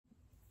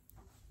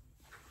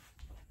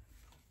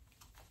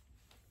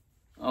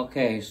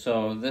Okay,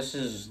 so this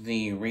is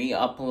the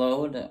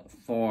re-upload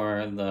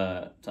for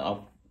to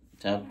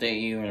update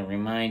you and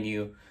remind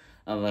you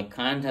of the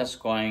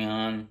contest going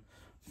on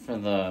for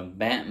the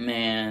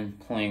Batman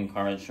playing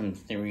cards from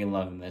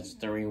 311. That's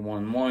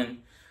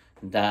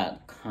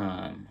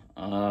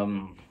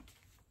 311.com.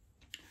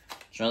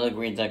 It's a really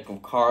great deck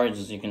of cards.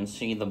 As you can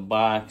see, the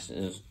box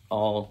is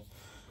all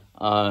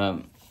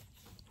pimped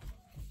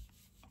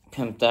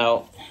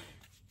out.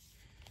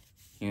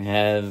 You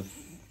have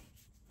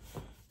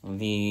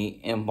the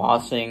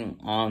embossing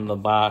on the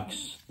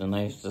box, the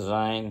nice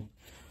design,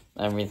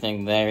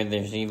 everything there.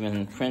 There's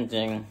even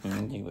printing.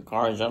 Take the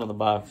cards out of the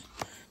box.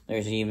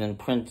 There's even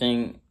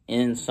printing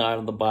inside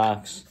of the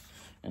box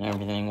and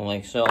everything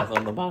like so.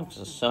 On the box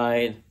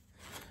aside,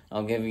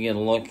 I'll give you a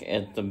look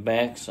at the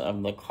backs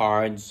of the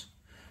cards,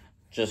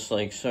 just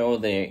like so.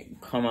 They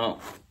come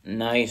out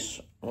nice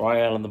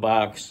right out of the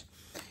box.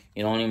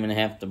 You don't even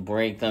have to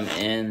break them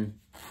in.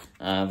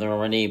 They're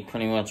already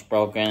pretty much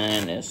broken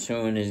in as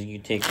soon as you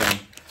take them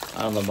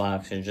out of the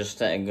box. They're just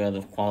that good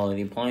of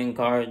quality playing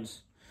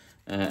cards.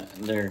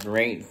 They're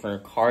great for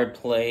card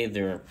play.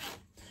 They're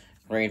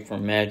great for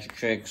magic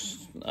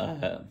tricks.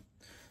 They're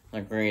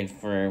great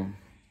for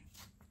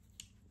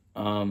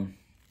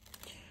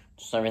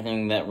just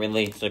everything that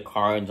relates to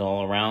cards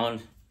all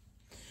around.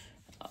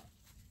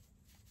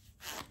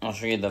 I'll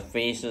show you the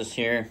faces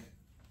here.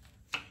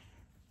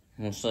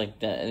 Looks like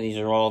that. These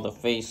are all the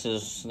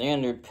faces.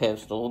 Standard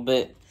pips, a little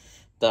bit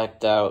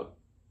decked out,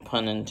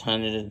 pun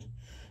intended.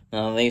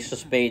 Now, the Ace of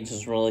Spades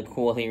is really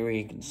cool here.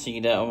 You can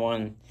see that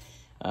one.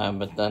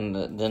 But then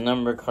the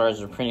number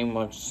cards are pretty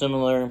much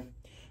similar,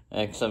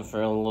 except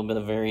for a little bit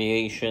of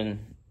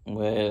variation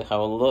with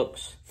how it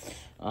looks.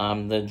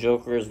 The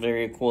Joker is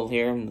very cool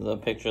here. The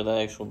picture of the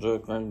actual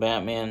Joker and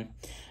Batman.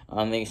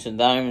 The Ace of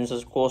Diamonds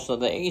is cool. So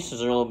the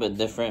aces are a little bit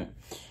different.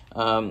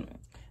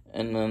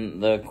 And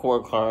then the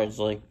core cards,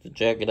 like the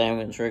Jack of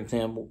Diamonds, for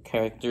example,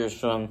 characters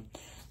from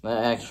the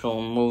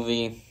actual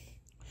movie.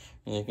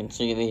 As you can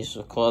see, these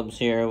are clubs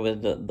here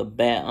with the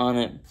bat on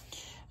it.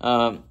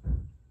 And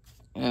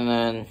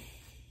then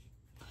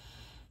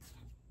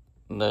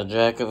the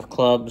Jack of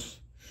Clubs,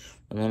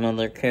 and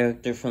another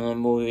character from the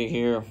movie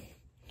here,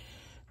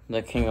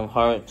 the King of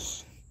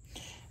Hearts.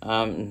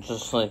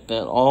 Just like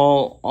that,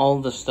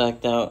 all the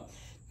stacked out,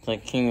 the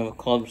King of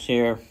Clubs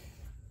here.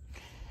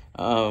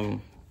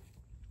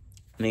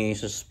 The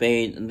Ace of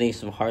Spades, the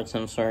Ace of Hearts,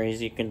 I'm sorry,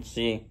 as you can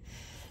see.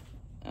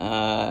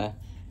 The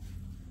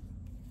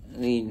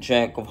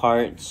Jack of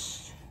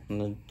Hearts,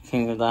 the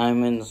King of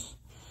Diamonds,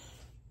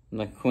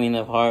 the Queen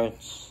of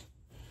Hearts,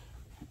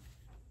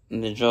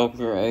 and the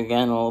Joker,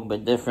 again, a little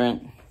bit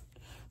different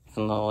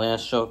from the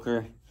last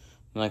Joker.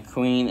 And the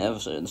Queen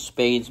of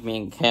Spades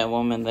being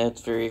Catwoman,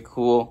 that's very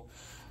cool.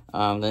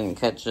 Didn't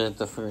catch it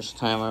the first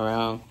time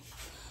around.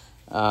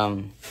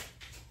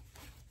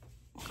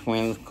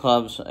 Queen of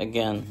Clubs,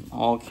 again,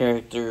 all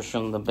characters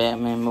from the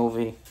Batman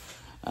movie.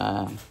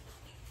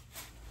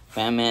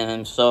 Batman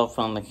himself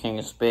on the King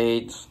of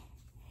Spades.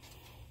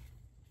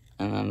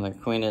 And then the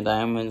Queen of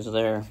Diamonds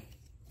there.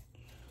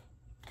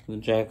 The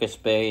Jack of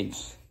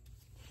Spades.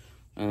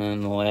 And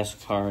then the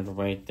last card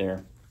right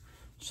there.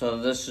 So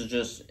this is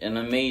just an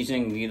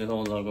amazing,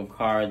 beautiful deck of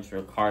cards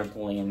for card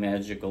play and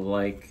magic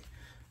alike.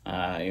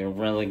 You're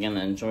really going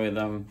to enjoy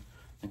them.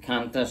 The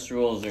contest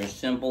rules are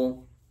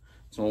simple.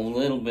 It's a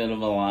little bit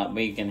of a lot,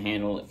 but you can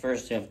handle it.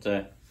 First, you have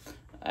to,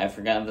 I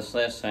forgot this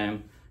last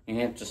time, you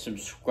have to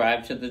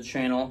subscribe to the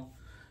channel,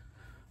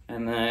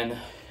 and then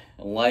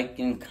like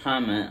and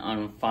comment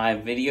on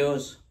 5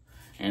 videos.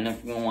 And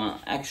if you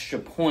want extra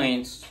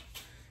points,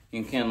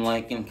 you can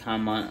like and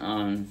comment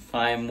on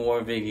 5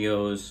 more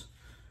videos,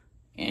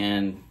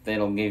 and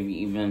that'll give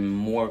you even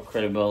more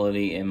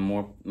credibility and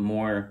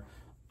more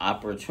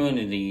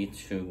opportunity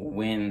to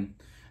win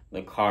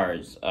the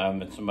cards.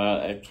 It's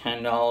about a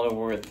 $10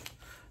 worth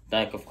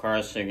deck of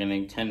cards, so you're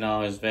getting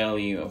 $10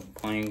 value of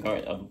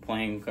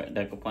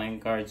deck of playing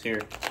cards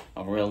here.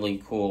 A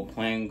really cool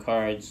playing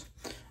cards.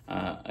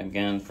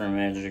 Again, for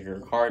magic or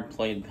card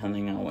play,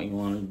 depending on what you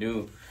want to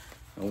do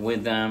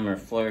with them, or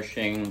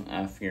flourishing.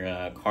 If you're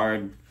a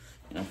card,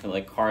 if you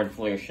like card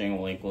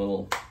flourishing, like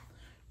little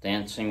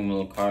dancing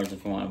little cards,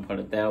 if you want to put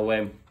it that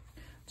way.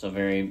 It's a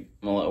very,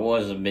 well, it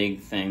was a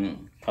big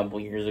thing a couple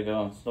years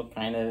ago. It still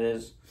kind of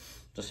is.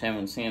 Just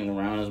haven't seen it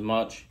around as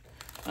much.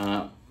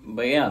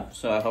 But yeah,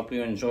 so I hope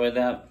you enjoyed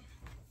that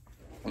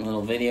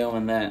little video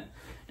and that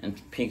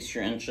piques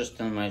your interest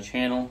in my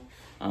channel.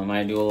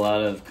 I do a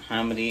lot of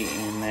comedy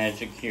and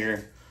magic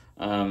here.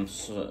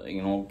 So,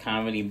 you know,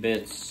 comedy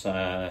bits,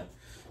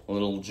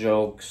 little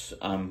jokes.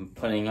 I'm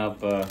putting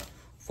up a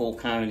full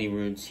comedy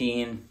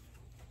routine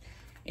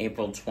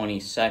April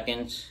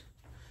 22nd.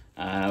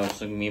 It's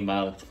going to be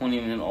about a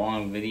 20-minute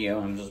long video.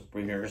 I'm just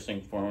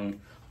rehearsing for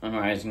and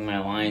memorizing my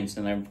lines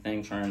and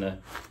everything, trying to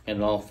get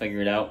it all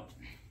figured out.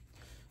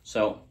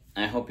 So,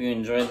 I hope you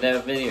enjoyed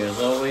that video. As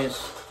always,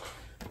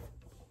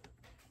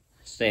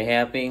 stay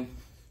happy,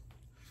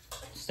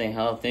 stay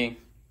healthy,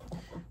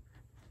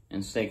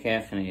 and stay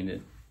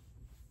caffeinated.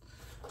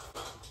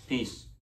 Peace.